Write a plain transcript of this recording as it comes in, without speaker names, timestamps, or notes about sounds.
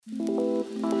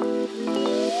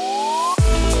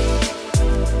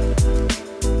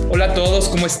Hola a todos,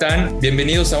 ¿cómo están?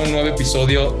 Bienvenidos a un nuevo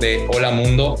episodio de Hola,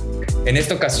 Mundo. En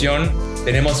esta ocasión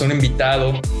tenemos a un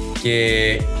invitado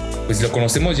que pues lo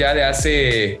conocemos ya de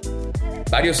hace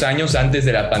varios años antes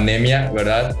de la pandemia,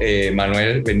 ¿verdad?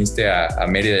 Manuel, veniste a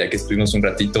Mérida ya que estuvimos un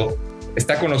ratito.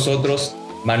 Está con nosotros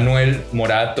Manuel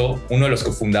Morato, uno de los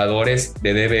cofundadores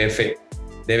de DBF.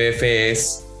 DBF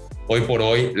es hoy por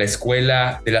hoy la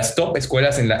escuela de las top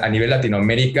escuelas a nivel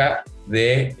Latinoamérica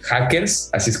de hackers,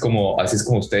 así es como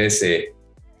ustedes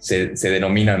se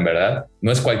denominan, ¿verdad?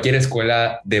 No es cualquier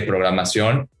escuela de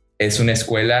programación, es una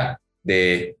escuela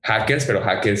de hackers, pero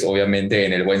hackers obviamente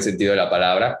en el buen sentido de la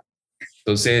palabra.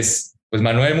 Entonces, pues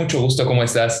Manuel, mucho gusto, ¿cómo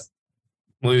estás?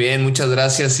 Muy bien, muchas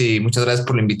gracias y muchas gracias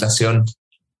por la invitación.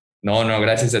 No,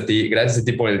 gracias a ti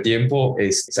por el tiempo.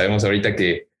 Sabemos ahorita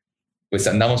que pues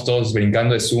andamos todos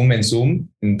brincando de Zoom en Zoom,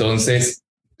 entonces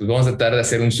pues vamos a tratar de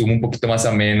hacer un Zoom un poquito más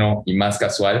ameno y más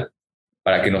casual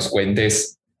para que nos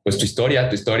cuentes pues tu historia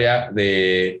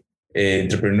de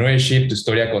entrepreneurship, tu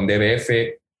historia con DBF,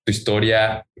 tu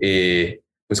historia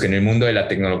pues en el mundo de la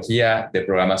tecnología, de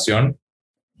programación.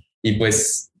 Y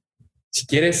pues si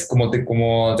quieres, como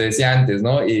te decía antes,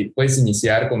 ¿no? Y puedes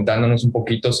iniciar contándonos un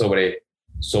poquito sobre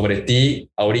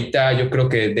ti. Ahorita yo creo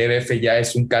que DBF ya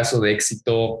es un caso de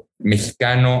éxito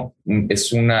mexicano,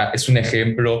 es un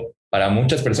ejemplo para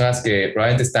muchas personas que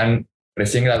probablemente están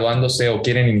recién graduándose o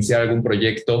quieren iniciar algún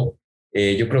proyecto.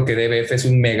 Yo creo que DBF es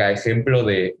un mega ejemplo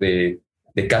de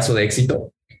caso de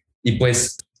éxito. Y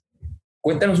pues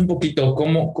cuéntanos un poquito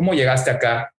cómo llegaste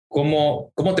acá,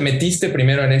 cómo te metiste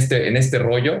primero en este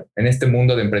rollo, en este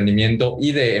mundo de emprendimiento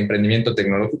y de emprendimiento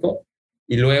tecnológico,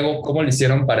 y luego cómo lo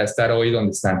hicieron para estar hoy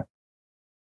donde están.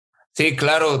 Sí,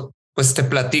 claro, pues te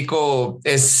platico,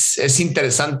 es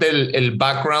interesante el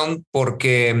background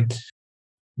porque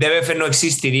DBF no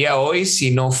existiría hoy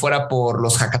si no fuera por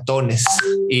los hackatones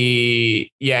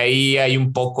y ahí hay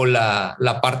un poco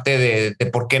la parte de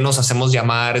por qué nos hacemos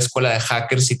llamar escuela de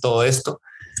hackers y todo esto.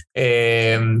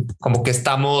 Como que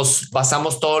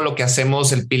basamos todo lo que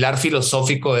hacemos, el pilar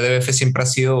filosófico de DBF siempre ha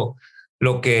sido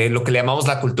lo que le llamamos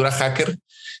la cultura hacker,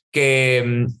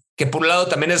 que por un lado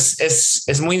también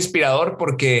es muy inspirador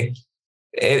porque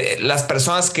las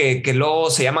personas que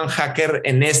luego se llaman hacker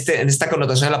en esta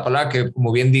connotación de la palabra, que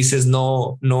como bien dices,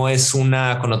 no es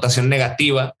una connotación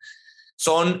negativa,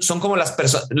 son como las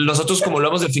personas, nosotros como lo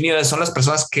hemos definido, son las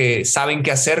personas que saben qué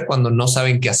hacer cuando no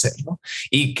saben qué hacer, ¿no?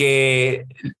 Y que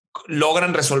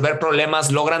logran resolver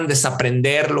problemas, logran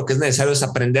desaprender lo que es necesario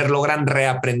desaprender, logran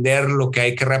reaprender lo que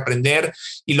hay que reaprender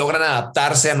y logran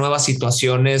adaptarse a nuevas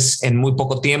situaciones en muy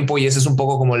poco tiempo. Y ese es un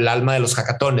poco como el alma de los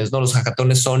hackatones, ¿no? Los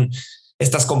hackatones son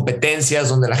estas competencias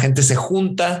donde la gente se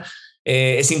junta.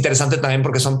 Es interesante también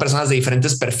porque son personas de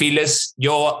diferentes perfiles.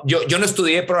 Yo no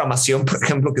estudié programación, por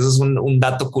ejemplo, que eso es un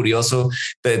dato curioso.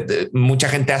 Mucha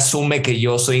gente asume que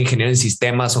yo soy ingeniero en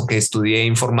sistemas o que estudié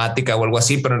informática o algo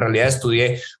así, pero en realidad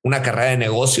estudié una carrera de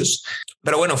negocios.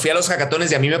 Pero bueno, fui a los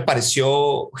hackatones y a mí me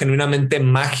pareció genuinamente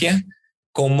magia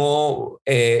cómo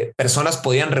personas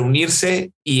podían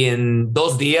reunirse y en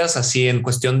 2 días, así en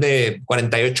cuestión de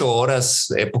 48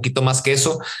 horas, poquito más que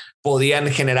eso, podían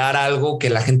generar algo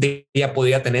que la gente ya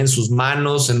podía tener en sus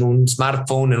manos, en un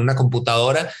smartphone, en una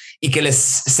computadora, y que les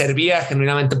servía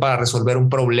genuinamente para resolver un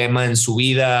problema en su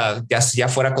vida, ya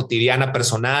fuera cotidiana,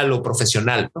 personal o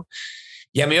profesional, ¿no?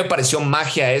 Y a mí me pareció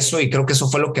magia eso y creo que eso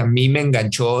fue lo que a mí me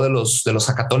enganchó de los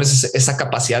hackatones, esa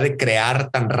capacidad de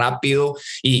crear tan rápido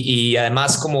y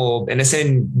además como en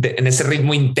ese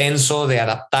ritmo intenso de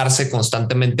adaptarse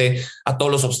constantemente a todos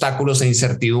los obstáculos e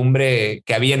incertidumbre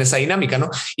que había en esa dinámica, ¿no?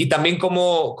 Y también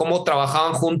cómo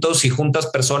trabajaban juntos y juntas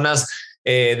personas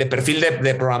de perfil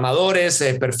de programadores,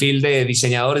 perfil de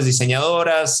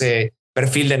diseñadoras,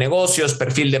 perfil de negocios,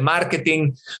 perfil de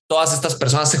marketing. Todas estas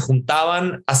personas se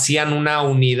juntaban, hacían una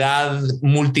unidad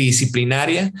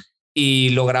multidisciplinaria y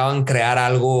lograban crear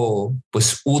algo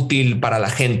pues útil para la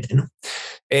gente, ¿no?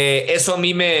 Eso a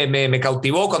mí me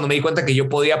cautivó. Cuando me di cuenta que yo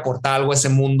podía aportar algo a ese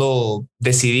mundo,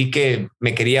 decidí que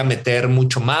me quería meter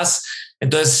mucho más.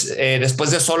 Entonces,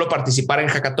 después de solo participar en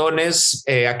hackatones,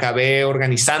 acabé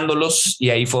organizándolos y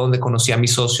ahí fue donde conocí a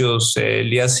mis socios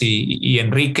Elías y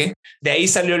Enrique. De ahí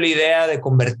salió la idea de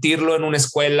convertirlo en una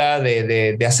escuela,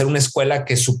 de hacer una escuela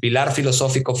que su pilar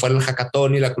filosófico fuera el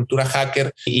hackatón y la cultura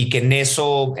hacker y que en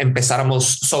eso empezáramos,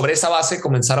 sobre esa base,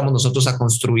 comenzáramos nosotros a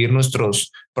construir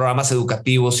nuestros programas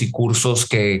educativos y cursos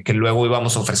que luego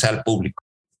íbamos a ofrecer al público.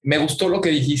 Me gustó lo que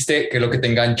dijiste, que lo que te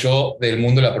enganchó del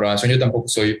mundo de la programación. Yo tampoco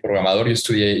soy programador, yo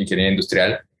estudié ingeniería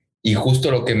industrial y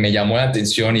justo lo que me llamó la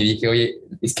atención y dije, oye,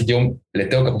 es que yo le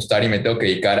tengo que apostar y me tengo que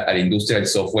dedicar a la industria del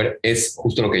software, es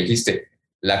justo lo que dijiste,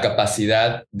 la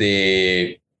capacidad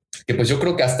de que pues yo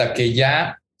creo que hasta que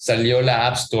ya salió la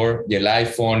App Store y el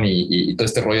iPhone y todo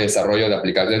este rollo de desarrollo de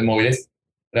aplicaciones móviles,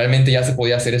 realmente ya se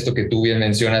podía hacer esto que tú bien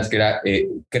mencionas, que era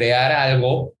crear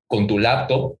algo con tu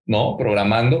laptop, ¿no?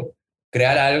 Programando,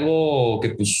 crear algo que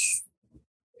pues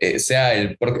sea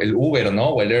el Uber, ¿no?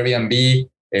 O el Airbnb,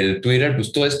 el Twitter,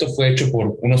 pues todo esto fue hecho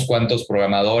por unos cuantos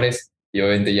programadores y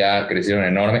obviamente ya crecieron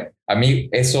enorme. A mí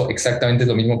eso exactamente es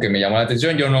lo mismo que me llamó la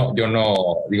atención. Yo no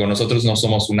digo, nosotros no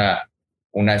somos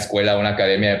una escuela, una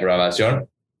academia de programación.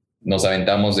 Nos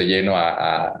aventamos de lleno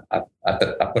a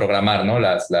programar, ¿no?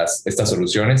 Estas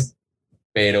soluciones,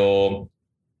 pero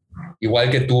igual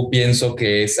que tú, pienso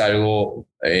que es algo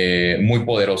muy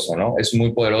poderoso, ¿no? Es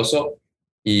muy poderoso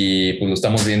y pues lo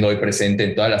estamos viendo hoy presente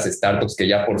en todas las startups que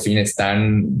ya por fin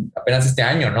están, apenas este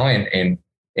año, ¿no?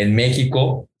 En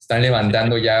México están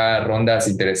levantando ya rondas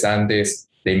interesantes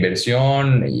de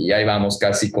inversión y ahí vamos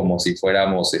casi como si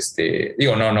fuéramos,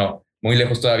 digo, no, muy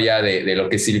lejos todavía de lo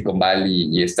que es Silicon Valley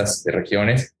y estas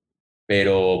regiones,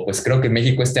 pero pues creo que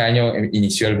México este año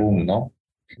inició el boom, ¿no?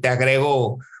 Te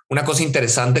agrego una cosa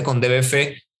interesante con DBF.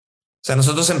 O sea,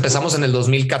 nosotros empezamos en el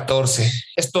 2014.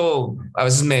 Esto a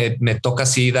veces me toca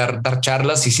así dar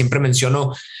charlas y siempre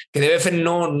menciono que DBF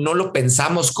no lo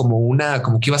pensamos como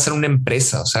que iba a ser una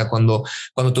empresa. O sea, cuando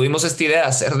tuvimos esta idea de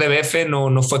hacer DBF,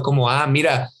 no fue como,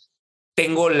 mira,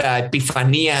 tengo la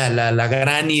epifanía, la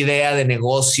gran idea de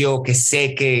negocio que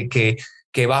sé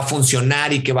que va a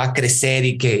funcionar y que va a crecer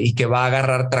y que va a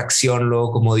agarrar tracción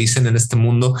luego, como dicen en este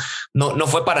mundo. No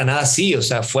fue para nada así. O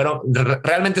sea,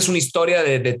 realmente es una historia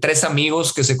de tres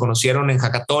amigos que se conocieron en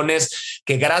hackatones,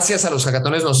 que gracias a los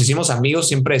hackatones nos hicimos amigos.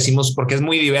 Siempre decimos, porque es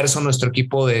muy diverso nuestro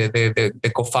equipo de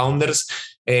co-founders.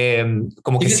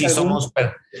 Como que sí somos.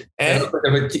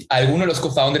 ¿Alguno de los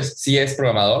co-founders sí es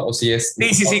programador o sí es?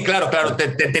 Sí, claro.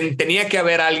 Tenía que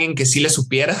haber alguien que sí le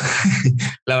supiera.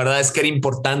 La verdad es que era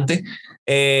importante.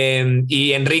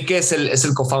 Y Enrique es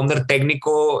el co-founder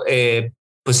técnico.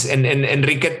 Pues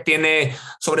Enrique tiene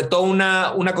sobre todo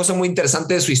una cosa muy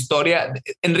interesante de su historia.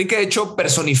 Enrique, de hecho,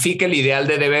 personifica el ideal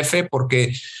de DBF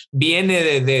porque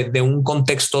viene de un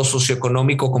contexto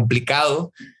socioeconómico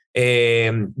complicado.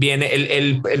 Él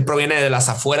proviene de las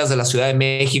afueras de la Ciudad de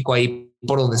México, ahí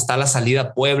por donde está la salida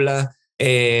a Puebla.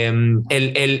 Él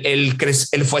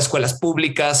fue a escuelas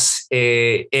públicas.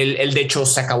 Él de hecho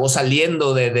se acabó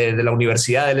saliendo de la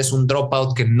universidad. Él es un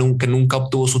dropout que nunca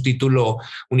obtuvo su título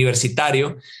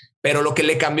universitario, pero lo que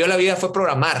le cambió la vida fue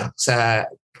programar. O sea,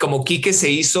 como Quique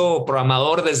se hizo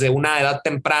programador desde una edad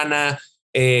temprana.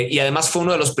 Y además fue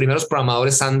uno de los primeros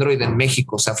programadores Android en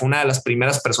México. O sea, fue una de las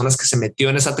primeras personas que se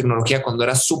metió en esa tecnología cuando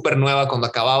era súper nueva, cuando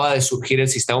acababa de surgir el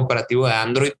sistema operativo de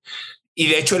Android. Y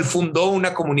de hecho, él fundó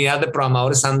una comunidad de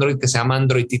programadores Android que se llama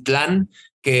Android Titlán,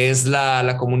 que es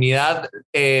la comunidad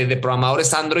de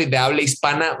programadores Android de habla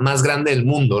hispana más grande del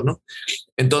mundo, ¿no?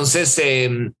 Entonces,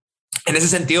 en ese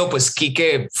sentido, pues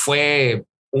Quique fue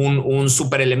un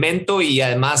súper elemento y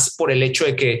además por el hecho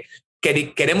de que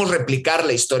queremos replicar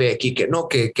la historia de Quique, ¿no?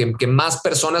 Que más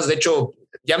personas, de hecho,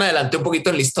 ya me adelanté un poquito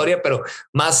en la historia, pero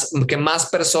que más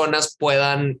personas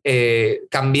puedan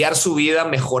cambiar su vida,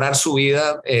 mejorar su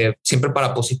vida, siempre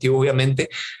para positivo, obviamente,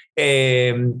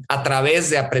 a través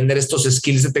de aprender estos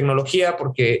skills de tecnología,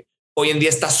 porque hoy en día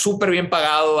está súper bien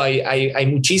pagado, hay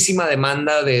muchísima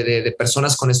demanda de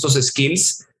personas con estos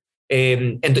skills.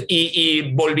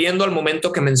 Y volviendo al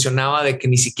momento que mencionaba de que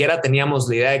ni siquiera teníamos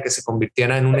la idea de que se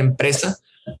convirtiera en una empresa,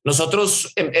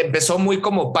 nosotros empezó muy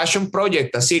como passion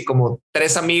project, así como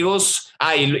tres amigos.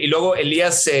 Y luego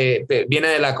Elías viene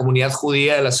de la comunidad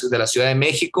judía de la Ciudad de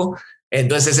México.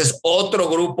 Entonces ese es otro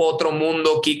grupo, otro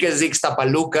mundo. Quique es de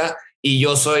Ixtapaluca y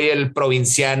yo soy el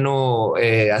provinciano,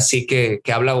 así que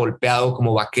habla golpeado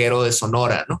como vaquero de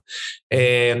Sonora, ¿no?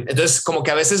 Entonces como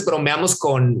que a veces bromeamos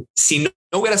con, si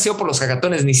no hubiera sido por los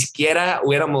hackatones, ni siquiera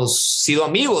hubiéramos sido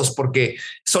amigos, porque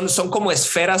son como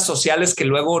esferas sociales que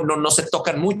luego no se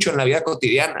tocan mucho en la vida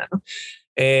cotidiana, ¿no?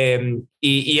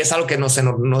 Y es algo que nos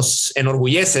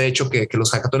enorgullece, de hecho, que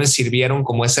los hackatones sirvieron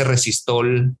como ese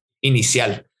resistol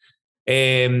inicial.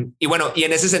 Y bueno, y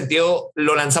en ese sentido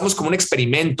lo lanzamos como un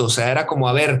experimento. O sea, era como,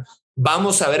 a ver,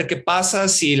 vamos a ver qué pasa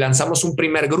si lanzamos un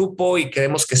primer grupo y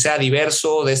queremos que sea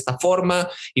diverso de esta forma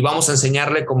y vamos a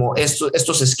enseñarle como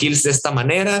estos skills de esta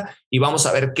manera y vamos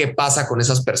a ver qué pasa con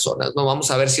esas personas, ¿no? Vamos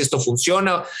a ver si esto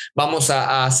funciona, vamos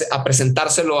a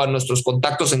presentárselo a nuestros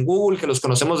contactos en Google, que los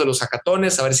conocemos de los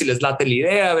hackatones, a ver si les late la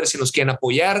idea, a ver si nos quieren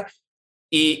apoyar.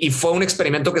 Y fue un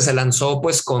experimento que se lanzó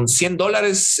pues con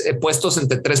 $100 puestos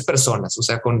entre tres personas. O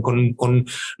sea,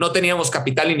 no teníamos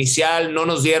capital inicial, no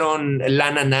nos dieron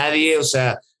lana a nadie. O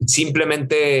sea,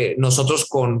 simplemente nosotros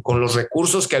con los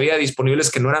recursos que había disponibles,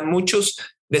 que no eran muchos,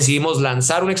 decidimos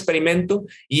lanzar un experimento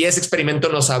y ese experimento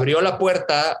nos abrió la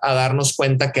puerta a darnos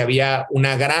cuenta que había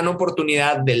una gran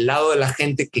oportunidad del lado de la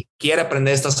gente que quiere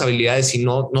aprender estas habilidades y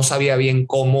no sabía bien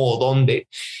cómo o dónde.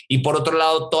 Y por otro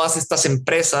lado, todas estas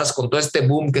empresas, con todo este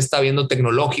boom que está habiendo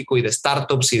tecnológico y de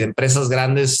startups y de empresas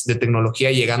grandes de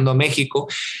tecnología llegando a México,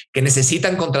 que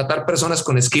necesitan contratar personas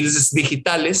con skills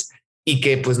digitales y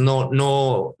que pues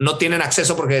no tienen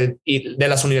acceso porque de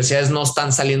las universidades no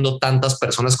están saliendo tantas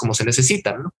personas como se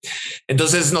necesitan, ¿no?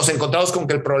 Entonces nos encontramos con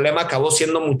que el problema acabó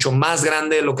siendo mucho más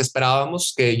grande de lo que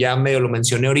esperábamos, que ya medio lo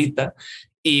mencioné ahorita,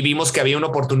 y vimos que había una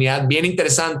oportunidad bien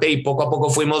interesante y poco a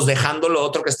poco fuimos dejando lo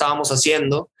otro que estábamos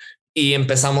haciendo y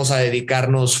empezamos a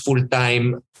dedicarnos full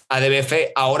time a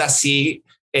DBF. Ahora sí,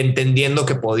 entendiendo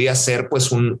que podía ser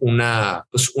pues una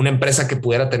empresa que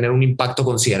pudiera tener un impacto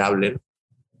considerable, ¿no?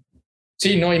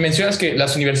 Sí, no, y mencionas que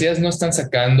las universidades no están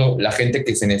sacando la gente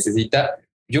que se necesita.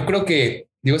 Yo creo que,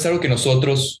 digo, es algo que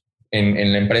nosotros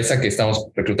en la empresa que estamos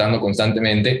reclutando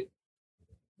constantemente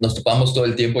nos topamos todo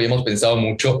el tiempo y hemos pensado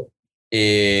mucho.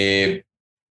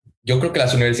 Yo creo que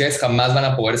las universidades jamás van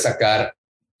a poder sacar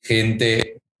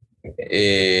gente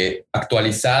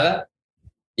actualizada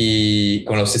y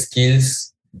con los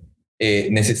skills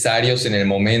necesarios en el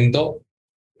momento,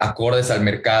 acordes al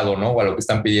mercado, ¿no? O a lo que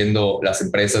están pidiendo las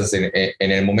empresas en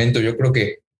el momento. Yo creo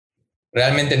que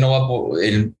realmente no va a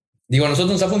poder. Digo, a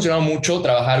nosotros nos ha funcionado mucho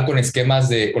trabajar con esquemas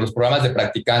con los programas de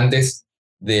practicantes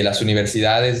de las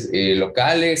universidades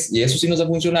locales, y eso sí nos ha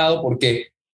funcionado porque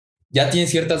ya tienen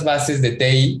ciertas bases de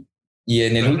TI y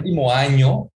en el último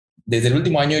año, desde el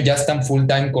último año ya están full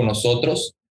time con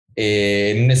nosotros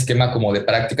en un esquema como de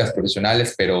prácticas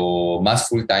profesionales, pero más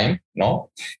full time, ¿no?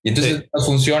 Y entonces sí, nos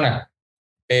funciona.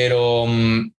 Pero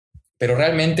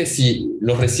realmente si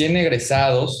los recién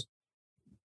egresados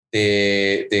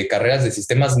de carreras de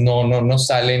sistemas no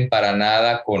salen para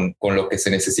nada con lo que se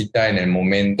necesita en el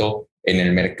momento en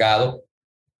el mercado,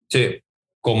 sí,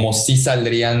 como si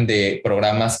saldrían de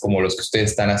programas como los que ustedes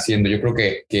están haciendo. Yo creo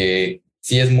que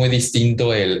sí es muy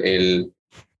distinto el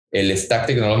stack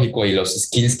tecnológico y los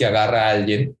skills que agarra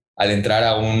alguien al entrar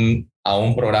a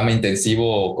un programa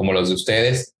intensivo como los de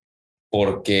ustedes,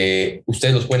 porque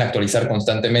ustedes los pueden actualizar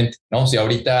constantemente, ¿no? Si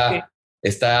ahorita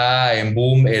está en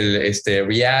boom el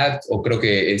React, o creo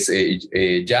que es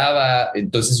Java,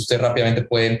 entonces ustedes rápidamente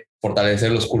pueden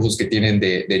fortalecer los cursos que tienen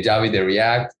de Java y de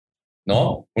React,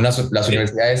 ¿no? Las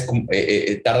universidades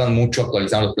tardan mucho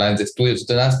actualizando los planes de estudios.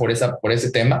 Entonces, por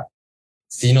ese tema,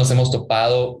 sí nos hemos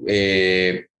topado.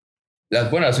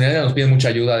 Las universidades nos piden mucha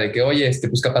ayuda de que, oye,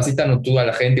 pues capacítanos tú a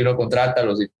la gente y luego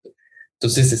contrátalos.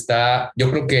 Entonces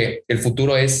yo creo que el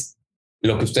futuro es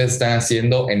lo que ustedes están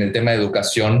haciendo en el tema de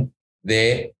educación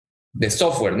de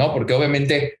software, ¿no? Porque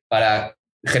obviamente para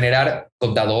generar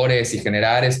contadores y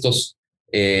generar estos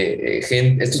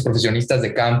profesionistas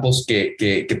de campos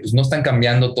que pues no están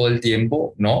cambiando todo el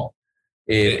tiempo, ¿no?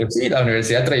 Pues sí, la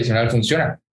universidad tradicional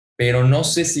funciona, pero no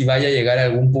sé si vaya a llegar a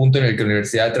algún punto en el que la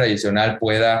universidad tradicional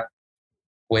pueda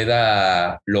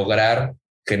lograr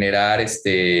generar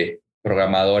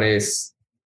programadores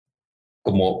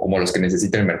como los que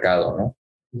necesita el mercado, ¿no?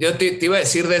 Yo te iba a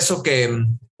decir de eso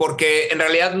porque en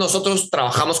realidad nosotros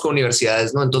trabajamos con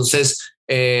universidades, ¿no? Entonces,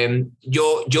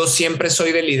 yo siempre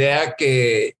soy de la idea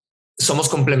que somos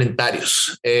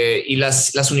complementarios y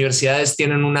las universidades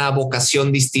tienen una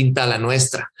vocación distinta a la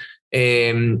nuestra.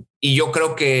 Y yo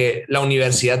creo que la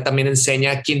universidad también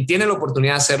enseña. Quien tiene la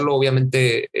oportunidad de hacerlo,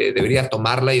 obviamente debería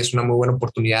tomarla, y es una muy buena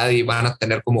oportunidad y van a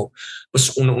tener como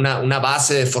pues una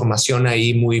base de formación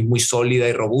ahí muy, muy sólida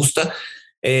y robusta.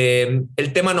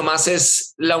 El tema nomás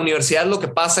es la universidad. Lo que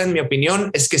pasa, en mi opinión,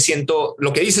 es que siento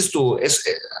lo que dices tú.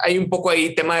 Hay un poco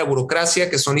ahí tema de burocracia,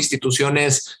 que son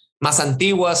instituciones más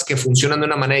antiguas, que funcionan de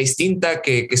una manera distinta,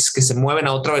 que se mueven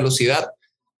a otra velocidad.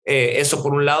 Eso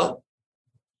por un lado.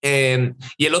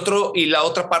 Y la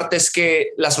otra parte es que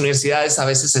las universidades a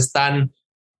veces están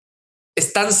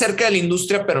cerca de la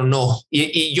industria, pero no.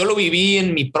 Y yo lo viví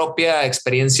en mi propia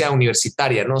experiencia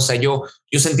universitaria, ¿no? O sea, yo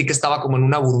sentí que estaba como en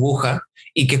una burbuja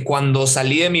y que cuando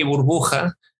salí de mi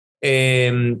burbuja,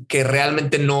 que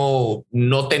realmente no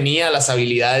tenía las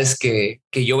habilidades que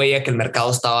yo veía que el mercado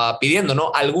estaba pidiendo,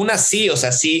 ¿no? Algunas sí, o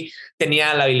sea, sí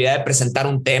tenía la habilidad de presentar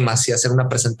un tema, así hacer una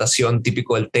presentación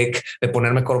típico del tech, de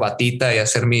ponerme corbatita y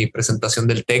hacer mi presentación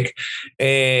del tech.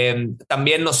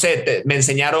 También, no sé, me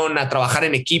enseñaron a trabajar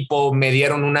en equipo, me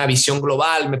dieron una visión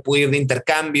global, me pude ir de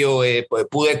intercambio,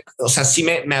 o sea, sí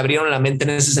me abrieron la mente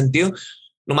en ese sentido,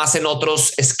 nomás en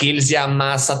otros skills ya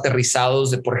más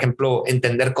aterrizados de, por ejemplo,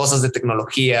 entender cosas de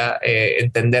tecnología,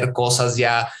 entender cosas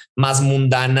ya más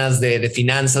mundanas de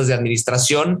finanzas, de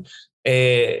administración.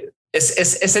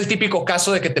 Es el típico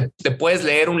caso de que te puedes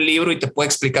leer un libro y te puede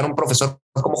explicar un profesor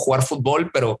cómo jugar fútbol,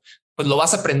 pero pues lo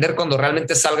vas a aprender cuando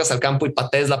realmente salgas al campo y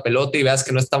patees la pelota y veas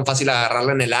que no es tan fácil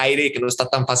agarrarla en el aire y que no está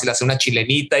tan fácil hacer una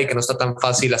chilenita y que no está tan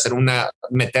fácil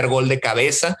meter gol de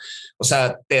cabeza. O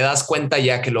sea, te das cuenta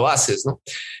ya que lo haces, ¿no?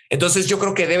 Entonces yo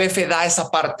creo que DBF da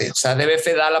esa parte. O sea,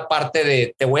 DBF da la parte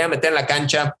de te voy a meter en la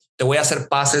cancha, te voy a hacer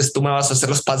pases, tú me vas a hacer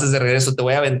los pases de regreso, te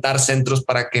voy a aventar centros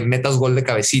para que metas gol de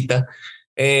cabecita.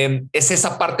 Es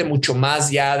esa parte mucho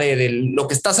más ya de lo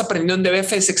que estás aprendiendo en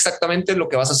DBF es exactamente lo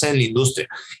que vas a hacer en la industria,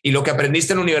 y lo que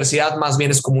aprendiste en la universidad más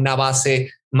bien es como una base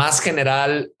más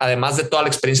general, además de toda la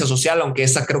experiencia social, aunque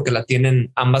esa creo que la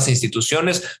tienen ambas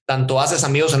instituciones. Tanto haces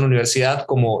amigos en la universidad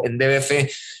como en DBF.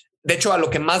 De hecho, a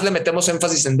lo que más le metemos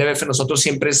énfasis en DBF nosotros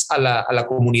siempre es a la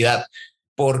comunidad,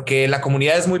 porque la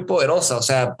comunidad es muy poderosa. O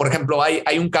sea, por ejemplo,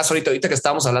 hay un caso ahorita que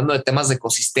estábamos hablando de temas de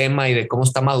ecosistema y de cómo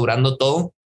está madurando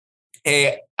todo.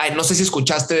 No sé si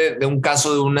escuchaste de un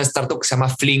caso de una startup que se llama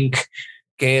Flink,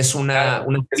 que es es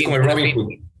como el Robin Hood.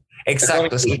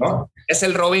 Exacto, es, Robin Hood, ¿no? Es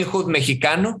el Robin Hood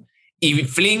mexicano. Y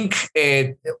Flink,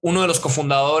 uno de los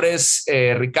cofundadores,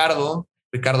 Ricardo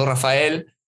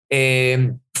Rafael,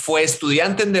 fue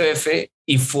estudiante en DBF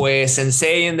y fue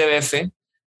sensei en DBF.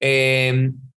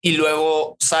 Y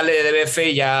luego sale de DBF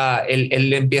y ya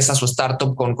él empieza su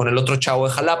startup con el otro chavo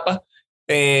de Jalapa.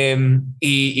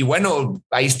 Y bueno,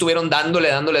 ahí estuvieron dándole.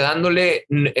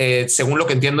 Según lo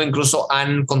que entiendo, incluso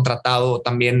han contratado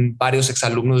también varios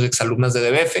exalumnos y exalumnas de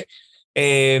DBF.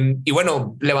 Y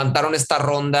bueno, levantaron esta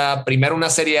ronda, primero una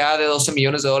serie A de $12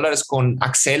 millones con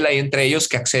Axel ahí entre ellos,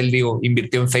 que Axel,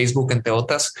 invirtió en Facebook, entre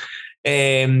otras.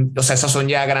 O sea, esas son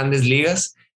ya grandes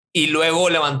ligas. Y luego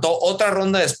levantó otra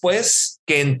ronda después,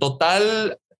 que en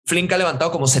total Flink ha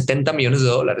levantado como $70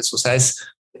 millones. O sea,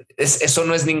 eso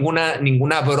no es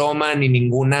ninguna broma ni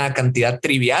ninguna cantidad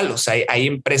trivial. O sea, hay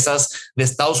empresas de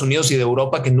Estados Unidos y de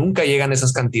Europa que nunca llegan a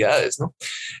esas cantidades, ¿no?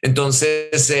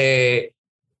 Entonces,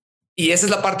 y esa es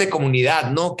la parte de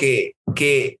comunidad, ¿no? Que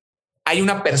hay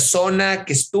una persona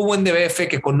que estuvo en DBF,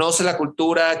 que conoce la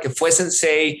cultura, que fue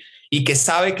sensei y que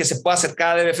sabe que se puede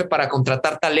acercar a DBF para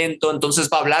contratar talento. Entonces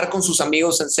va a hablar con sus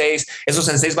amigos senseis, esos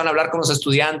senseis van a hablar con los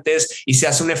estudiantes y se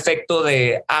hace un efecto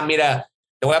de, mira,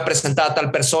 te voy a presentar a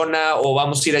tal persona o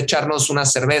vamos a ir a echarnos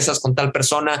unas cervezas con tal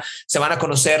persona. Se van a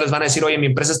conocer, les van a decir, oye, mi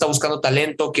empresa está buscando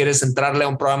talento, ¿quieres entrarle a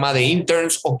un programa de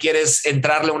interns o quieres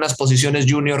entrarle a unas posiciones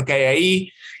junior que hay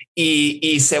ahí?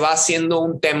 Y se va haciendo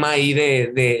un tema ahí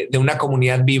de una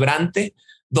comunidad vibrante,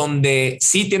 donde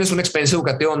sí tienes una experiencia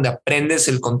educativa, donde aprendes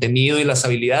el contenido y las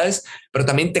habilidades, pero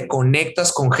también te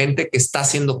conectas con gente que está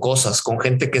haciendo cosas, con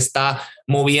gente que está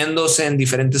moviéndose en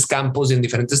diferentes campos y en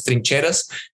diferentes trincheras,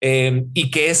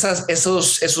 y que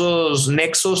esos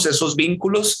nexos, esos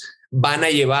vínculos van a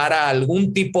llevar a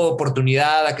algún tipo de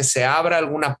oportunidad, a que se abra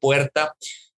alguna puerta.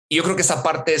 Y yo creo que esa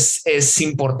parte es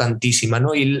importantísima,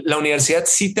 ¿no? Y la universidad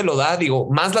sí te lo da,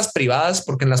 más las privadas,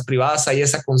 porque en las privadas hay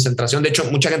esa concentración. De hecho,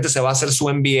 mucha gente se va a hacer su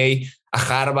MBA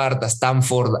a Harvard, a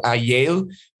Stanford, a Yale,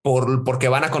 porque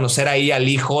van a conocer ahí al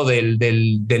hijo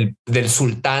del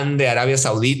sultán de Arabia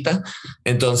Saudita.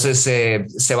 Entonces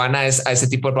se van a ese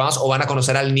tipo de programas, o van a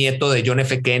conocer al nieto de John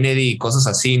F. Kennedy y cosas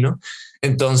así, ¿no?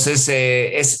 Entonces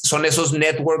son esos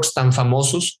networks tan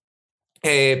famosos.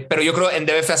 Pero yo creo en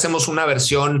DBF hacemos una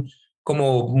versión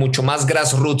como mucho más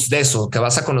grassroots de eso, que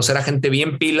vas a conocer a gente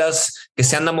bien pilas, que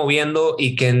se anda moviendo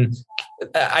y que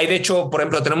hay, de hecho, por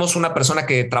ejemplo, tenemos una persona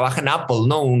que trabaja en Apple,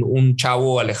 ¿no? Un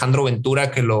chavo, Alejandro Ventura,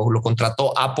 que lo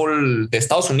contrató Apple de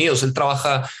Estados Unidos. Él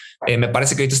trabaja, me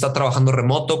parece que ahorita está trabajando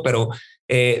remoto, pero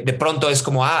de pronto es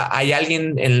como, hay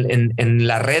alguien en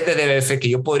la red de DBF que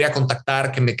yo podría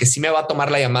contactar, que sí me va a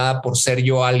tomar la llamada por ser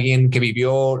yo alguien que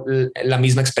vivió la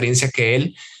misma experiencia que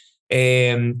él.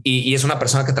 Y es una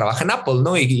persona que trabaja en Apple,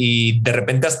 ¿no? Y de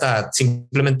repente hasta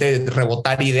simplemente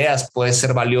rebotar ideas puede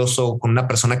ser valioso con una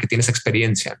persona que tiene esa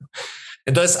experiencia, ¿no?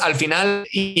 Entonces, al final,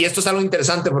 y esto es algo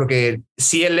interesante porque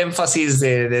sí el énfasis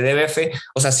de DBF,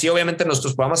 o sea, sí obviamente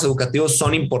nuestros programas educativos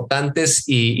son importantes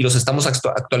y los estamos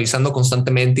actualizando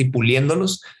constantemente y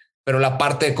puliéndolos, pero la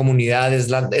parte de comunidad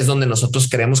es donde nosotros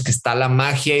creemos que está la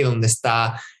magia y donde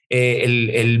está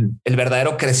el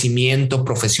verdadero crecimiento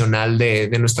profesional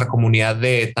de nuestra comunidad,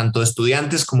 de tanto de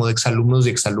estudiantes como de exalumnos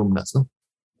y exalumnas, ¿no?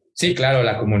 Sí, claro,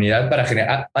 la comunidad para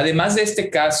generar. Además de este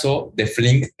caso de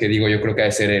Flink, que yo creo que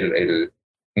debe ser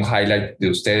un highlight de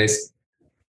ustedes,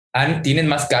 ¿tienen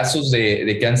más casos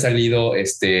de que han salido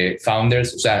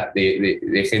founders, o sea,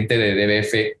 de gente de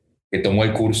DBF que tomó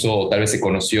el curso o tal vez se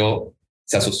conoció,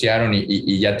 se asociaron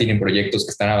y ya tienen proyectos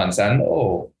que están avanzando?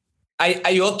 ¿O?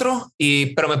 Hay otro,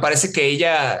 pero me parece que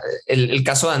ella, el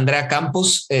caso de Andrea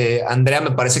Campos, Andrea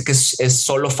me parece que es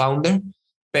solo founder,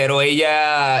 pero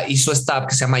ella hizo esta app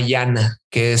que se llama Yana,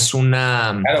 que es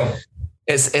una... Claro.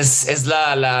 Es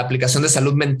la aplicación de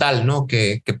salud mental, ¿no?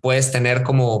 Que puedes tener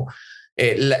como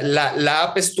la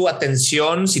app es tu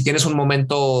atención si tienes un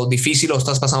momento difícil o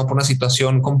estás pasando por una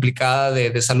situación complicada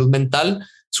de salud mental.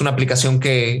 Es una aplicación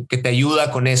que te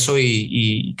ayuda con eso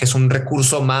y que es un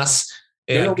recurso más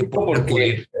Yo lo al que ubico puedes porque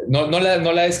acudir. no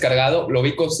la he descargado, lo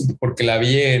ubico porque la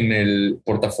vi en el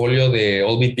portafolio de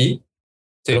OLVP.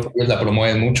 Creo Sí, que ellos la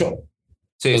promueven mucho.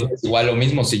 sí. Entonces, igual lo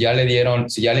mismo, si ya le dieron,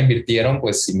 si ya le invirtieron,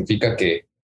 pues significa que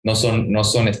no son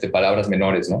palabras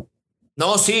menores, ¿no?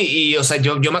 No, sí, y o sea,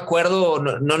 yo me acuerdo,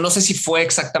 no sé si fue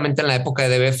exactamente en la época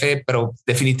de DBF, pero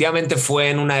definitivamente fue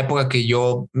en una época que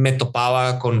yo me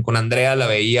topaba con Andrea, la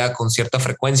veía con cierta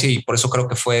frecuencia y por eso creo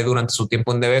que fue durante su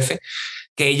tiempo en DBF,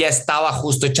 que ella estaba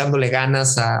justo echándole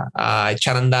ganas a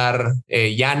echar a andar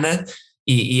Yana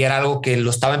y era algo que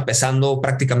lo estaba empezando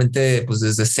prácticamente pues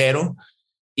desde cero.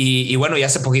 Y bueno, ya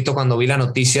hace poquito cuando vi la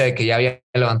noticia de que ya había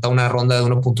levantado una ronda de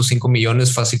 1.5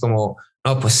 millones, fue así como,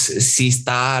 no, pues sí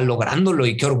está lográndolo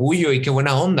y qué orgullo y qué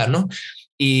buena onda, ¿no?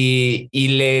 Y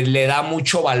le da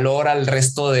mucho valor al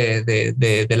resto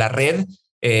de la red,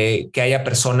 que haya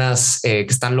personas que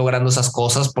están logrando esas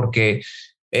cosas porque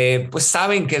pues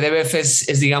saben que DBF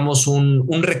digamos,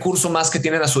 un recurso más que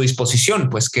tienen a su disposición,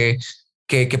 pues que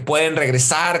pueden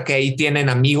regresar, que ahí tienen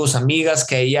amigos, amigas,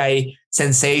 que ahí hay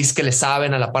senseis que le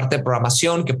saben a la parte de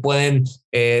programación, que pueden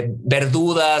ver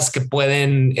dudas, que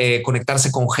pueden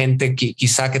conectarse con gente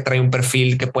quizá que trae un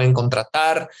perfil que pueden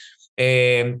contratar.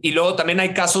 Y luego también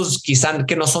hay casos quizá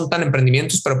que no son tan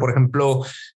emprendimientos, pero por ejemplo,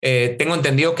 tengo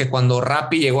entendido que cuando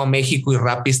Rappi llegó a México y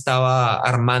Rappi estaba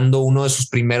armando uno de sus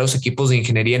primeros equipos de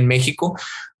ingeniería en México,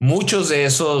 muchos de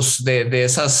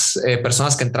esas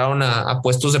personas que entraron a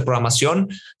puestos de programación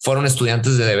fueron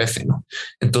estudiantes de DBF, ¿no?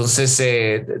 Entonces,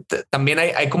 también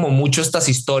hay como mucho estas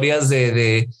historias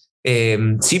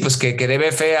sí, pues que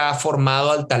DBF ha formado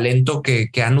al talento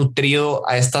que ha nutrido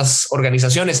a estas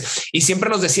organizaciones y siempre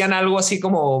nos decían algo así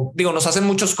como, digo, nos hacen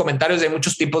muchos comentarios de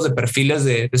muchos tipos de perfiles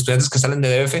de estudiantes que salen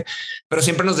de DBF, pero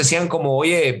siempre nos decían como,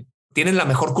 oye, tienen la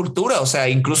mejor cultura, o sea,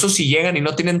 incluso si llegan y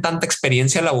no tienen tanta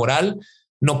experiencia laboral,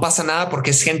 no pasa nada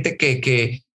porque es gente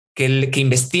que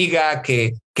investiga,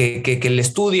 que le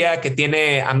estudia, que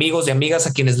tiene amigos y amigas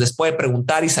a quienes les puede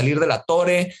preguntar y salir de la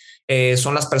torre.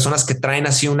 Son las personas que traen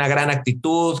así una gran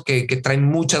actitud, que traen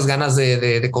muchas ganas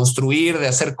de construir, de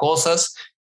hacer cosas.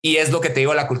 Y es lo que te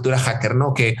digo, la cultura hacker,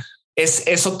 ¿no? Que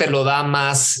eso te lo da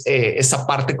más esa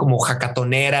parte como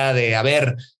hackatonera de, a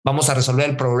ver, vamos a resolver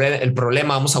el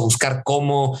problema, vamos a buscar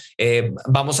cómo,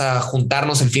 vamos a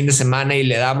juntarnos el fin de semana y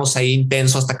le damos ahí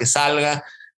intenso hasta que salga.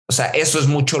 O sea, eso es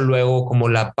mucho luego como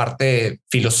la parte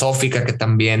filosófica que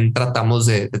también tratamos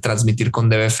de transmitir con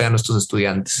DBF a nuestros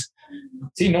estudiantes.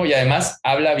 Sí, ¿no? Y además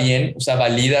habla bien, o sea,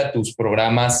 valida tus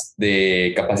programas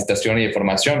de capacitación y de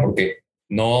formación, porque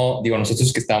no, digo,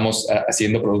 nosotros que estamos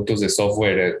haciendo productos de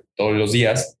software todos los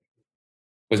días,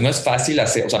 pues no es fácil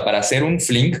hacer, o sea, para hacer un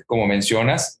Flink, como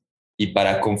mencionas, y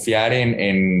para confiar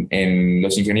en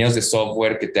los ingenieros de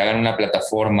software que te hagan una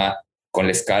plataforma con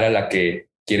la escala a la que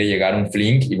quiere llegar un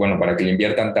Flink, y bueno, para que le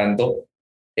inviertan tanto,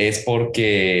 es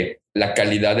porque la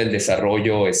calidad del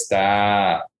desarrollo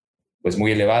está pues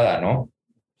muy elevada, ¿no?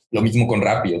 Lo mismo con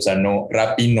Rappi, o sea,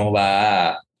 Rappi no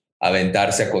va a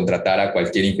aventarse a contratar a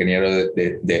cualquier ingeniero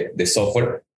de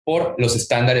software por los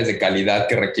estándares de calidad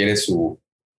que requiere su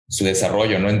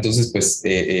desarrollo, ¿no? Entonces, pues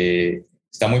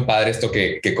está muy padre esto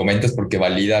que comentas porque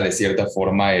valida de cierta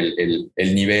forma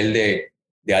el nivel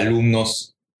de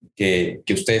alumnos que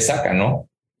ustedes sacan, ¿no?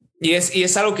 Y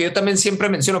es algo que yo también siempre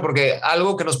menciono, porque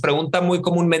algo que nos pregunta muy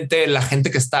comúnmente la gente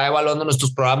que está evaluando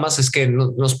nuestros programas es que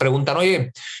nos preguntan,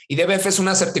 oye, ¿y DBF es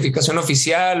una certificación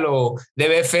oficial o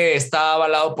DBF está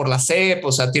avalado por la SEP?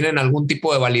 O sea, ¿tienen algún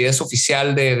tipo de validez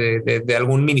oficial de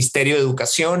algún ministerio de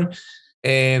educación?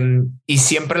 Y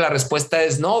siempre la respuesta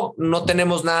es no, no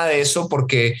tenemos nada de eso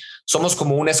porque somos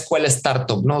como una escuela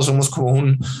startup, no somos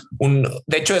como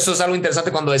de hecho, eso es algo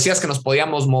interesante cuando decías que nos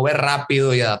podíamos mover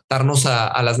rápido y adaptarnos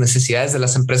a las necesidades de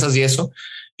las empresas y eso.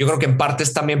 Yo creo que en parte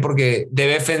es también porque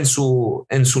DBF en su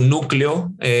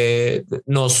núcleo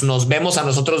nos vemos a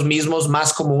nosotros mismos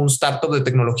más como un startup de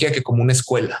tecnología que como una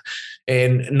escuela.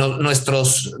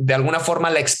 De alguna forma,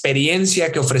 la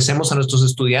experiencia que ofrecemos a nuestros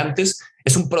estudiantes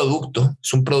es un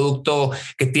producto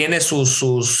que tiene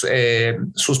sus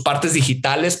partes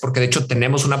digitales, porque de hecho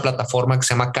tenemos una plataforma que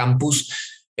se llama Campus,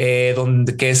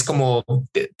 donde que es como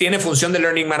tiene función de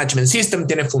Learning Management System,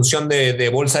 tiene función de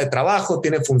bolsa de trabajo,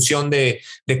 tiene función de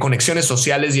conexiones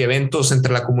sociales y eventos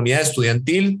entre la comunidad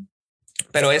estudiantil.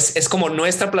 Pero es como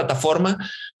nuestra plataforma,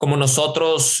 como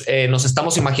nosotros nos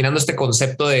estamos imaginando este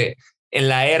concepto de en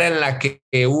la era en la que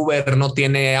Uber no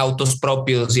tiene autos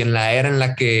propios y en la era en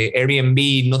la que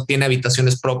Airbnb no tiene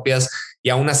habitaciones propias y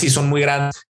aún así son muy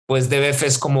grandes, pues DBF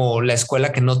es como la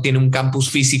escuela que no tiene un campus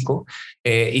físico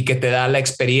y que te da la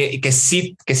experiencia y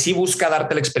que sí busca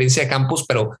darte la experiencia de campus,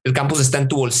 pero el campus está en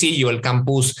tu bolsillo, el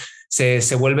campus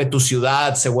se vuelve tu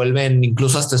ciudad, se vuelven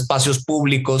incluso hasta espacios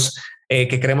públicos.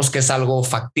 Que creemos que es algo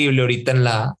factible ahorita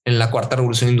en la cuarta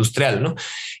revolución industrial, ¿no?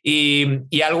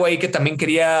 Y algo ahí que también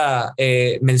quería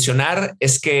mencionar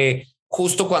es que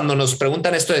justo cuando nos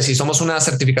preguntan esto de si somos una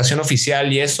certificación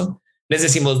oficial y eso, les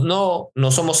decimos no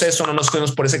somos eso, no nos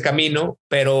fuimos por ese camino,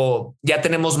 pero ya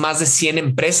tenemos más de 100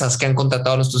 empresas que han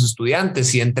contratado a nuestros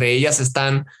estudiantes y entre ellas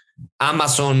están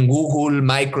Amazon, Google,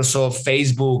 Microsoft,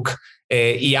 Facebook,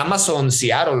 y Amazon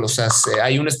Seattle. O sea,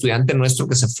 hay un estudiante nuestro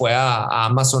que se fue a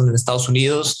Amazon en Estados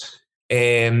Unidos,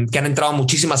 que han entrado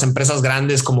muchísimas empresas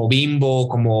grandes como Bimbo,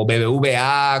 como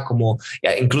BBVA, como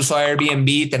incluso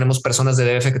Airbnb. Tenemos personas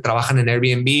de DF que trabajan en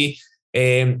Airbnb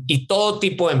y todo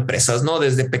tipo de empresas, ¿no?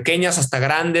 Desde pequeñas hasta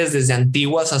grandes, desde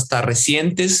antiguas hasta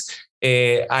recientes.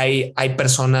 Hay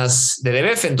personas de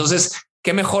DF. Entonces,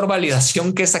 qué mejor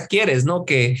validación que esa quieres, ¿no?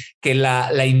 Que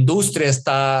la industria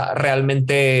está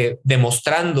realmente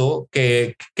demostrando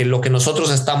que lo que nosotros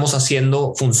estamos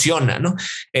haciendo funciona, ¿no?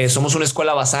 Somos una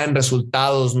escuela basada en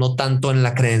resultados, no tanto en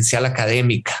la credencial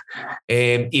académica.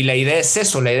 Y la idea es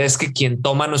eso, la idea es que quien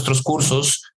toma nuestros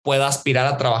cursos pueda aspirar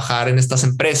a trabajar en estas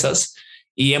empresas.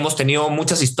 Y hemos tenido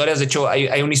muchas historias. De hecho,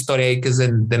 hay una historia ahí que es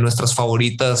de nuestras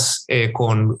favoritas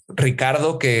con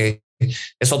Ricardo, que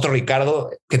es otro Ricardo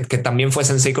que también fue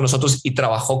sensei con nosotros y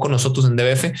trabajó con nosotros en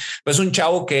DBF. Pues un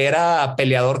chavo que era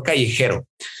peleador callejero,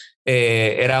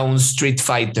 era un street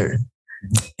fighter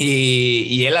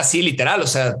y él así literal, o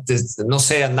sea, no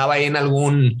sé, andaba ahí en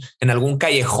algún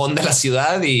callejón de la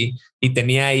ciudad y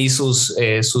tenía ahí sus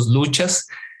luchas.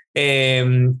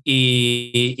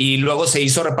 Y luego se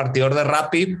hizo repartidor de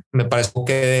Rappi. Me parece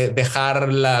que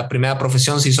dejar la primera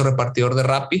profesión se hizo repartidor de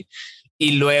Rappi.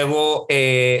 Y luego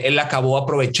él acabó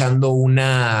aprovechando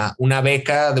una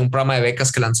beca de un programa de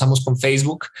becas que lanzamos con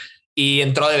Facebook y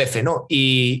entró a DBF, ¿no?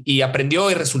 Y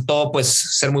aprendió y resultó pues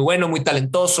ser muy bueno, muy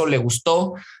talentoso, le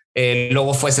gustó.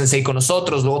 Luego fue sensei con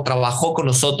nosotros, luego trabajó con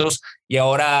nosotros y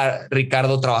ahora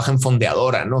Ricardo trabaja en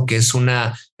Fondeadora, ¿no? Que es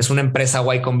una empresa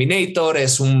Y Combinator,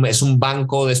 es un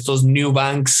banco de estos new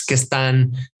banks que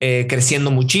están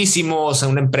creciendo muchísimo, o sea,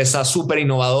 una empresa súper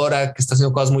innovadora que está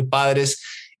haciendo cosas muy padres.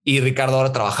 Y Ricardo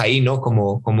ahora trabaja ahí, ¿no?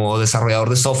 Como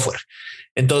desarrollador de software.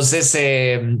 Entonces,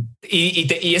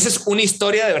 y esa es una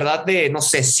historia de verdad de, no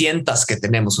sé, cientos que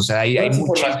tenemos. O sea, hay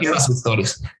muchísimas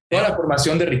historias. Toda la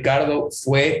formación de Ricardo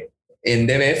fue en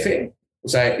DBF. O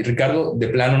sea, Ricardo de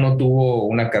plano no tuvo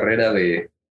una carrera de...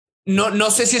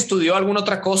 No sé si estudió alguna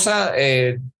otra cosa.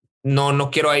 No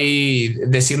quiero ahí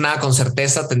decir nada con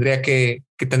certeza.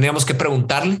 Tendríamos que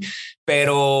preguntarle,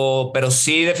 pero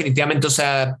sí, definitivamente. O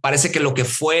sea, parece que lo que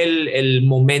fue el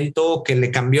momento que le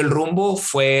cambió el rumbo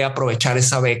fue aprovechar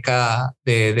esa beca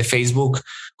de Facebook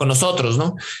con nosotros,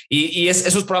 ¿no? Y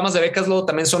esos programas de becas luego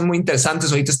también son muy interesantes.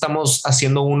 Ahorita estamos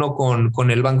haciendo uno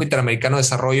con el Banco Interamericano de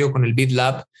Desarrollo, con el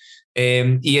BitLab,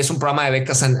 y es un programa de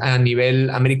becas a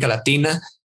nivel América Latina.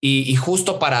 Y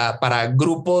justo para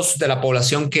grupos de la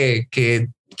población que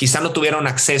quizá no tuvieron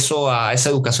acceso a esa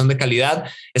educación de calidad,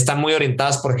 están muy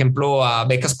orientadas, por ejemplo, a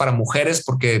becas para mujeres,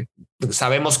 porque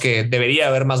sabemos que debería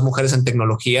haber más mujeres en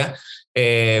tecnología.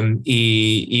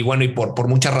 Y bueno, y por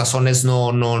muchas razones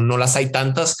no las hay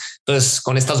tantas. Entonces,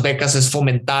 con estas becas es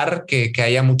fomentar que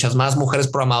haya muchas más mujeres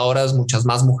programadoras, muchas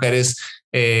más mujeres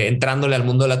entrándole al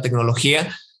mundo de la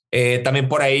tecnología. También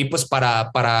por ahí, pues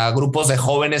para grupos de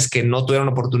jóvenes que no tuvieron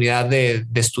oportunidad de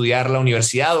estudiar la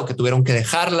universidad o que tuvieron que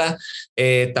dejarla.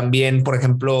 También, por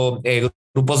ejemplo,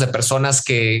 grupos de personas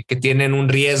que tienen un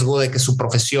riesgo de que su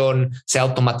profesión sea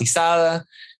automatizada.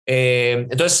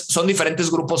 Entonces son diferentes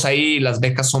grupos ahí. Las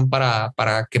becas son para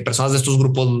que personas de estos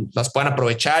grupos las puedan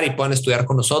aprovechar y puedan estudiar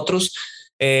con nosotros.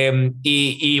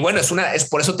 Y bueno, es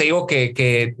por eso te digo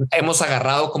que hemos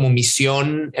agarrado como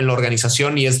misión en la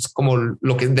organización y es como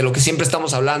de lo que siempre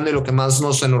estamos hablando y lo que más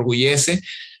nos enorgullece,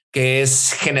 que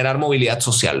es generar movilidad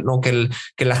social, ¿no?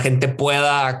 Que la gente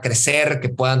pueda crecer, que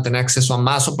puedan tener acceso a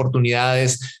más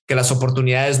oportunidades, que las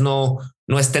oportunidades no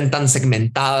estén tan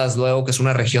segmentadas luego, que es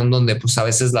una región donde pues a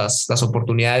veces las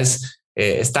oportunidades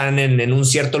están en un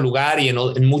cierto lugar y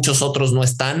en muchos otros no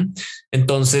están.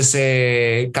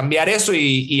 Entonces, cambiar eso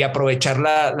y aprovechar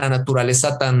la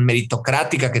naturaleza tan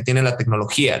meritocrática que tiene la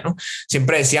tecnología, ¿no?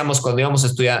 Siempre decíamos cuando íbamos a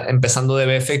estudiar, empezando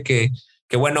de BF, que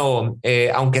bueno,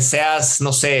 aunque seas,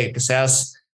 no sé, que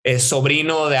seas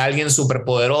sobrino de alguien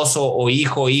superpoderoso o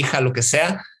hijo, hija, lo que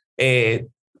sea,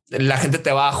 la gente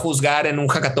te va a juzgar en un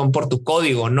hackathon por tu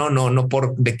código, no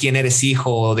por de quién eres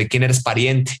hijo o de quién eres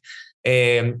pariente.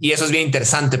 Y eso es bien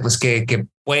interesante, pues que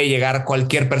puede llegar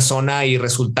cualquier persona y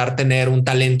resultar tener un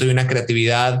talento y una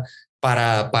creatividad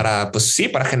pues sí,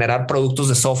 para generar productos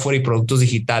de software y productos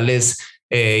digitales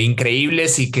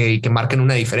increíbles y que marquen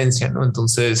una diferencia, ¿no?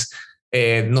 Entonces,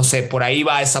 no sé, por ahí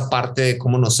va esa parte de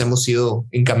cómo nos hemos ido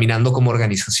encaminando como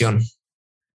organización.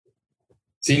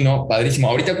 Sí, no, padrísimo.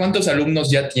 Ahorita, ¿cuántos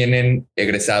alumnos ya tienen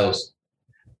egresados?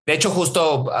 De hecho,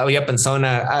 justo había pensado en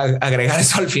agregar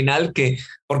eso al final,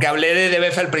 porque hablé de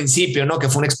DBF al principio, ¿no? Que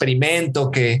fue un experimento,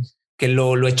 que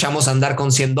lo echamos a andar con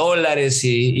 $100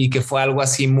 y que fue algo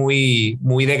así muy,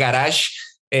 muy de garage.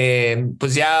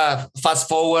 Pues ya fast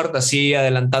forward, así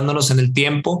adelantándonos en el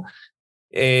tiempo,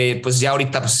 pues ya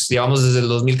ahorita pues, llevamos desde el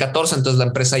 2014, entonces la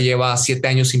empresa lleva 7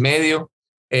 años y medio.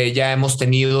 Ya hemos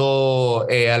tenido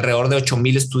alrededor de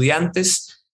 8,000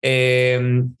 estudiantes.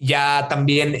 Ya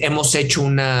también hemos hecho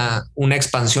una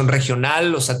expansión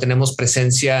regional, o sea, tenemos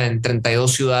presencia en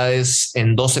 32 ciudades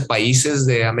en 12 países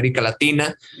de América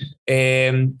Latina.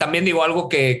 También digo algo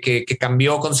que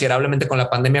cambió considerablemente con la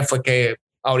pandemia fue que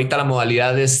ahorita la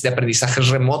modalidad de aprendizaje es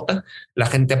remota, la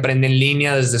gente aprende en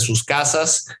línea desde sus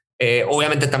casas.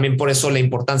 Obviamente también por eso la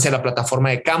importancia de la plataforma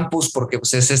de campus, porque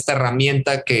pues, es esta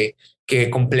herramienta que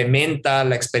complementa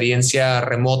la experiencia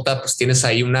remota, pues tienes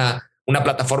ahí una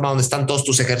plataforma donde están todos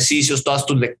tus ejercicios, todas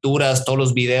tus lecturas, todos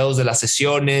los videos de las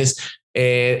sesiones,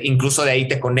 incluso de ahí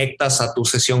te conectas a tu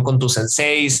sesión con tus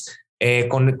senseis,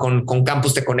 con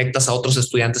Campus te conectas a otros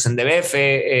estudiantes en DBF,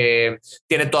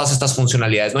 tiene todas estas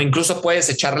funcionalidades, ¿no? Incluso puedes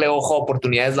echarle ojo a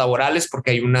oportunidades laborales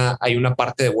porque hay una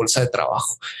parte de bolsa de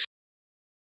trabajo.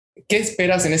 ¿Qué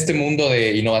esperas en este mundo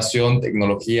de innovación,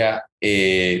 tecnología?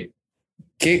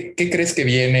 ¿Qué crees que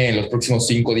viene en los próximos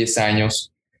 5 o 10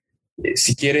 años?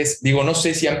 Si quieres, digo, no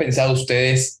sé si han pensado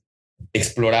ustedes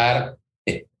explorar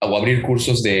o abrir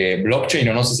cursos de blockchain,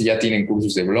 o no sé si ya tienen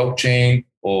cursos de blockchain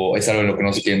o es algo en lo que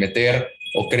no se quieren meter,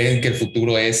 o creen que el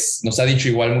futuro nos ha dicho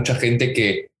igual mucha gente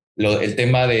que el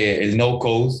tema del no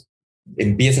code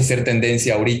empieza a ser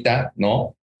tendencia ahorita,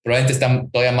 ¿no? Probablemente está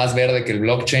todavía más verde que el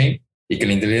blockchain y que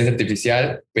la inteligencia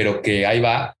artificial, pero que ahí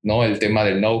va, ¿no? El tema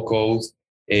del no code.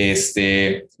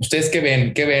 ¿Ustedes qué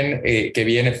ven? ¿Qué ven que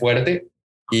viene fuerte?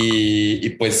 Y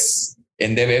pues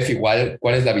en DBF igual,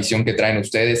 ¿cuál es la visión que traen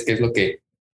ustedes? ¿Qué es lo que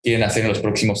quieren hacer en los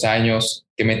próximos años?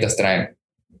 ¿Qué metas traen?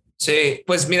 Sí,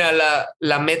 pues mira,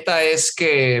 la meta es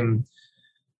que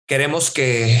queremos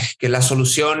que la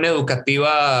solución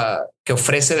educativa que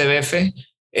ofrece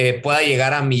DBF pueda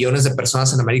llegar a millones de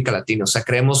personas en América Latina. O sea,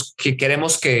 queremos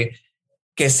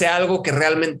que sea algo que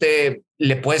realmente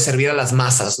le puede servir a las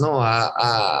masas, ¿no?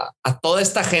 A toda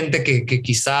esta gente que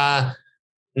quizá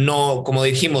no, como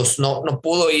dijimos, no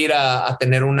pudo ir a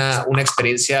tener una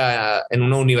experiencia en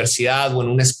una universidad o en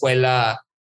una escuela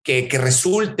que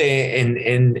resulte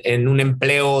en un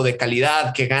empleo de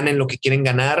calidad, que ganen lo que quieren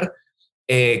ganar,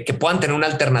 que puedan tener una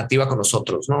alternativa con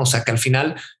nosotros, ¿no? O sea, que al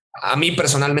final, a mí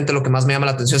personalmente lo que más me llama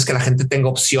la atención es que la gente tenga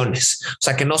opciones. O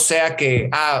sea, que no sea que,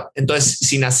 entonces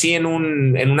si nací en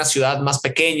una ciudad más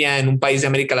pequeña, en un país de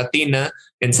América Latina,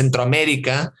 en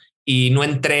Centroamérica, y no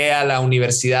entré a la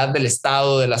universidad del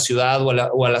estado, de la ciudad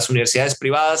o a las universidades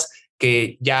privadas,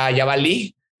 que ya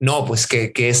valí. No, pues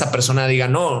que esa persona diga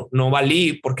no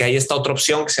valí porque hay esta otra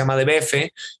opción que se llama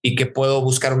DBF y que puedo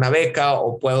buscar una beca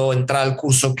o puedo entrar al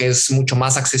curso que es mucho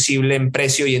más accesible en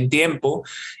precio y en tiempo.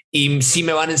 Y sí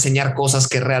me van a enseñar cosas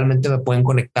que realmente me pueden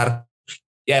conectar.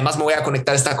 Y además me voy a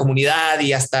conectar a esta comunidad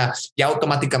y hasta ya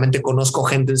automáticamente conozco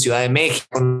gente en Ciudad de México,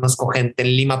 conozco gente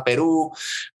en Lima, Perú,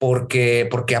 porque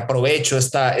aprovecho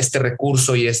este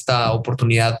recurso y esta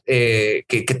oportunidad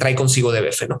que trae consigo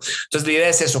DBF, ¿no? Entonces la idea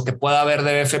es eso, que pueda haber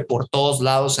DBF por todos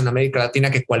lados en América Latina,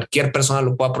 que cualquier persona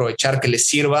lo pueda aprovechar, que le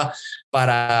sirva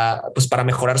para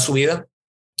mejorar su vida.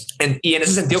 Y en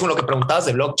ese sentido, con lo que preguntabas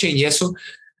de blockchain y eso,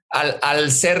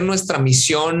 al ser nuestra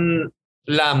misión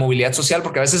la movilidad social,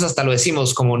 porque a veces hasta lo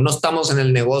decimos, como no estamos en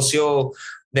el negocio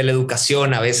de la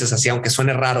educación, a veces así, aunque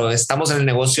suene raro, estamos en el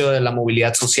negocio de la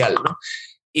movilidad social, ¿no?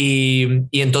 Y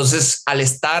entonces al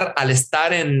estar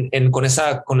con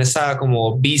esa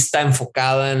como vista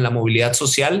enfocada en la movilidad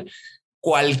social,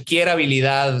 cualquier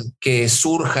habilidad que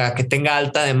surja, que tenga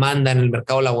alta demanda en el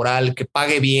mercado laboral, que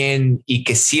pague bien y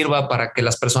que sirva para que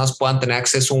las personas puedan tener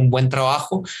acceso a un buen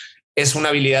trabajo, es una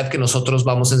habilidad que nosotros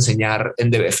vamos a enseñar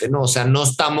en DBF, ¿no? O sea, no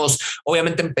estamos,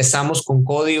 obviamente empezamos con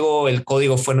código, el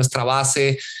código fue nuestra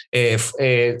base,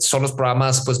 son los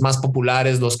programas pues más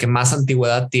populares, los que más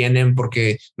antigüedad tienen,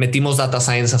 porque metimos data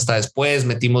science hasta después,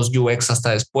 metimos UX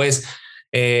hasta después.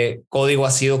 Código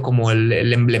ha sido como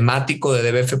el emblemático de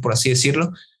DBF, por así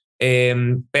decirlo.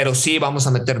 Pero sí, vamos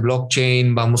a meter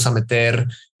blockchain, vamos a meter,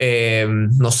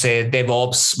 no sé,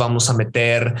 DevOps, vamos a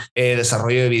meter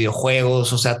desarrollo de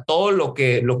videojuegos, o sea, todo lo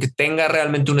que tenga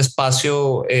realmente un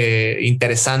espacio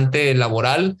interesante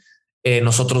laboral,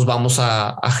 nosotros vamos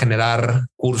a generar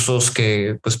cursos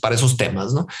que, pues, para esos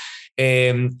temas, ¿no?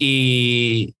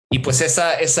 Y pues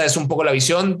esa es un poco la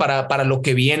visión para lo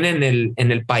que viene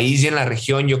en el país y en la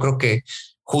región. Yo creo que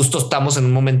justo estamos en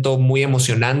un momento muy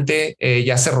emocionante.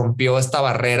 Ya se rompió esta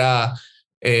barrera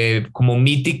como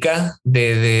mítica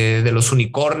de los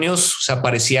unicornios. O sea,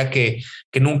 parecía que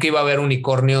nunca iba a haber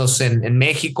unicornios en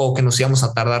México, que nos íbamos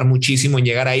a tardar muchísimo en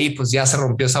llegar ahí. Pues ya se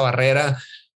rompió esa barrera.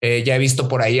 Ya he visto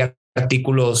por ahí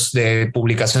artículos de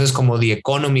publicaciones como The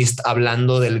Economist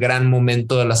hablando del gran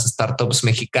momento de las startups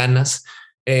mexicanas.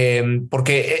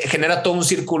 Porque genera todo un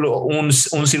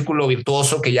círculo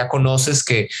virtuoso que ya conoces,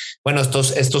 que bueno,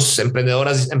 estos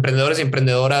emprendedores y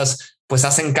emprendedoras pues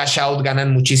hacen cash out,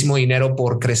 ganan muchísimo dinero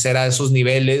por crecer a esos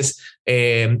niveles,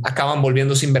 acaban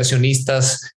volviéndose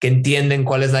inversionistas que entienden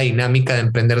cuál es la dinámica de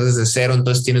emprender desde cero,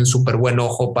 entonces tienen súper buen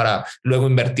ojo para luego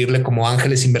invertirle como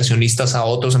ángeles inversionistas a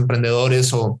otros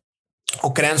emprendedores o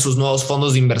crean sus nuevos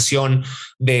fondos de inversión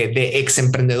de ex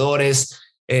emprendedores.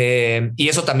 Y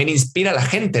eso también inspira a la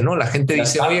gente, ¿no? La gente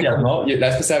las dice, mafias, oye, ¿no? La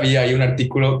vez pasada había ahí un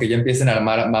artículo que ya empiezan a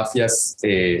armar mafias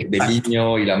de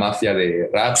niño y la mafia de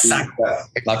rap,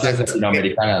 mafias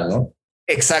latinoamericanas, ¿no?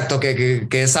 Exacto, que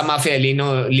esa mafia de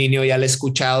Linio ya la he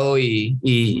escuchado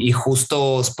y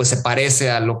justo pues se parece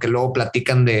a lo que luego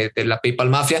platican de la PayPal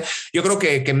Mafia. Yo creo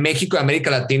que México y América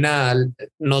Latina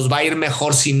nos va a ir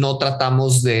mejor si no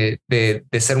tratamos de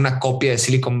ser una copia de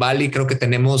Silicon Valley. Creo que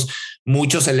tenemos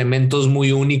muchos elementos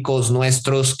muy únicos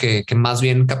nuestros que más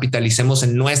bien capitalicemos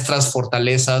en nuestras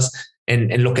fortalezas,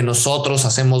 en lo que nosotros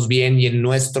hacemos bien y en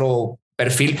nuestro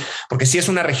perfil, porque sí es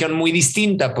una región muy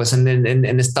distinta, pues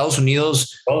en Estados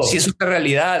Unidos sí es una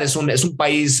realidad, es un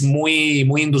país muy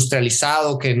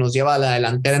industrializado que nos lleva a la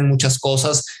delantera en muchas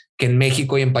cosas que en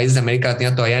México y en países de América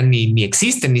Latina todavía ni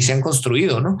existen, ni se han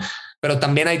construido, ¿no? Pero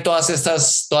también hay todas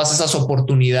esas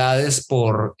oportunidades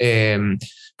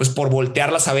pues por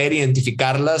voltearlas a ver,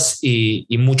 identificarlas y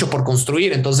mucho por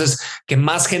construir. Entonces, que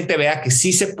más gente vea que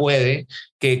sí se puede,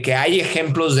 que hay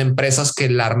ejemplos de empresas que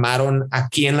la armaron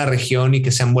aquí en la región y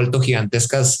que se han vuelto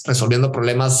gigantescas resolviendo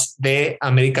problemas de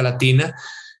América Latina,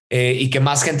 y que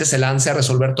más gente se lance a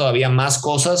resolver todavía más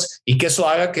cosas y que eso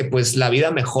haga que pues la vida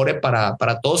mejore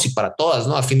para todos y para todas,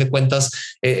 ¿no? A fin de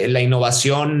cuentas, la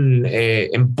innovación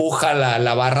empuja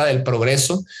la barra del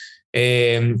progreso,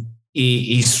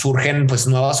 y surgen pues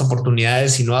nuevas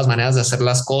oportunidades y nuevas maneras de hacer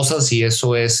las cosas, y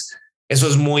eso es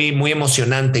muy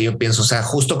emocionante, yo pienso. O sea,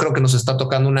 justo creo que nos está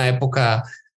tocando una época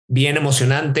bien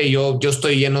emocionante. Yo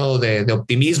estoy lleno de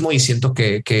optimismo y siento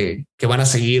que van a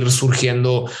seguir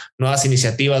surgiendo nuevas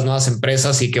iniciativas, nuevas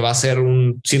empresas, y que va a ser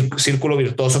un círculo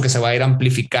virtuoso que se va a ir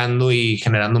amplificando y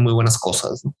generando muy buenas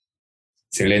cosas, ¿no?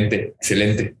 Excelente,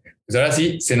 excelente. Pues ahora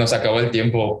sí, se nos acabó el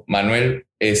tiempo, Manuel.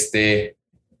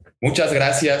 Muchas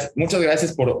gracias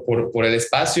por el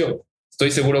espacio.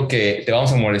 Estoy seguro que te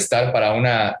vamos a molestar para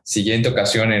una siguiente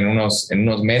ocasión en unos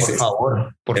meses.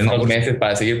 Por en favor. unos meses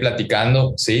para seguir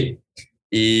platicando, ¿sí?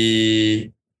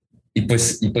 Y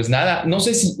pues nada, no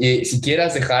sé si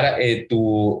quieras dejar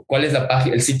cuál es la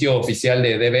página, el sitio oficial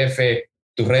de DBF,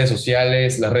 tus redes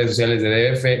sociales, las redes sociales de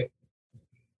DBF.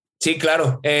 Sí,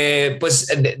 claro. Pues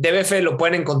DBF lo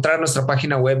pueden encontrar. Nuestra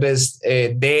página web es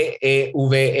devf.la.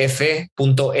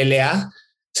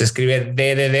 Se escribe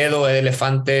D de dedo, E de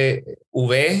elefante,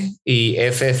 V y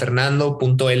F de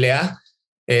Fernando.la.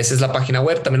 Esa es la página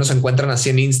web. También nos encuentran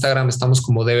así en Instagram. Estamos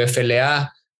como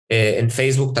DBFLA. En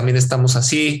Facebook también estamos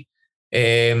así.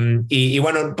 Y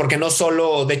bueno, porque no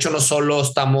solo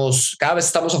estamos, cada vez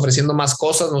estamos ofreciendo más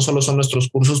cosas, no solo son nuestros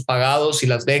cursos pagados y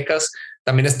las becas,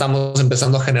 también estamos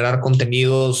empezando a generar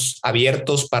contenidos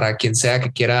abiertos para quien sea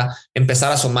que quiera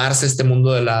empezar a asomarse a este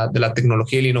mundo de la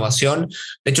tecnología y la innovación.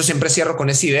 De hecho, siempre cierro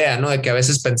con esa idea, ¿no? De que a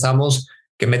veces pensamos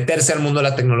que meterse al mundo de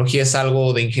la tecnología es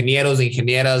algo de ingenieros, de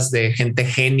ingenieras, de gente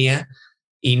genia.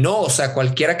 Y no, o sea,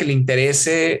 cualquiera que le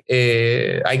interese,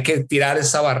 hay que tirar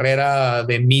esa barrera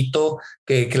de mito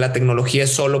que la tecnología es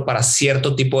solo para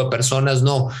cierto tipo de personas.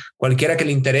 No, cualquiera que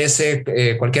le interese,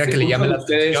 cualquiera que le llame la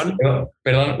atención.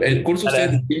 Perdón, el curso de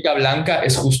ustedes de cinta blanca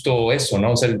es justo eso,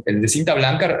 ¿no? O sea, el de cinta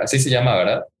blanca, así se llama,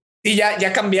 ¿verdad? Sí,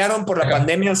 ya cambiaron por la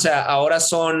pandemia, o sea, ahora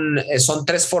son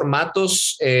 3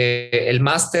 formatos, el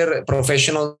Master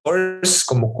Professional Course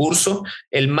como curso,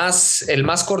 el más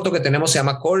corto que tenemos se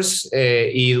llama Course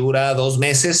y dura 2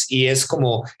 meses y es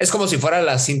como si fuera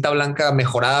la cinta blanca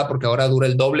mejorada porque ahora dura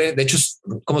el doble, de hecho es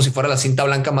como si fuera la cinta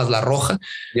blanca más la roja.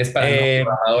 Y es para no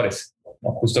programadores,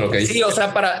 ¿no? Justo lo que dice. Sí, o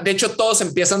sea, de hecho todos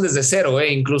empiezan desde cero,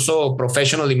 incluso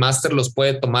Professional y Master los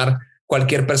puede tomar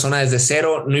cualquier persona desde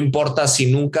cero, no importa si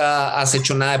nunca has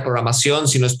hecho nada de programación,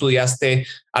 si no estudiaste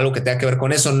algo que tenga que ver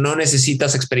con eso, no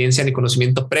necesitas experiencia ni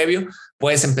conocimiento previo,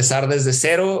 puedes empezar desde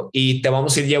cero y te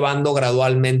vamos a ir llevando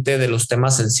gradualmente de los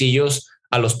temas sencillos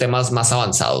a los temas más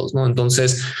avanzados, ¿no?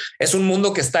 Entonces, es un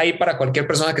mundo que está ahí para cualquier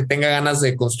persona que tenga ganas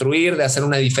de construir, de hacer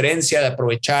una diferencia, de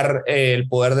aprovechar el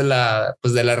poder de la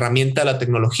herramienta de la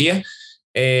tecnología.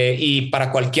 Y para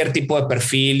cualquier tipo de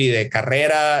perfil y de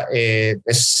carrera,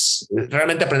 es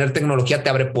realmente aprender tecnología te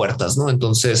abre puertas, ¿no?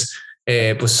 Entonces,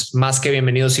 pues más que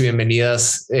bienvenidos y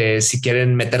bienvenidas si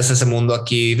quieren meterse a ese mundo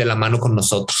aquí de la mano con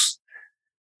nosotros.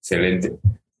 Excelente.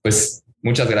 Pues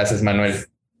muchas gracias, Manuel.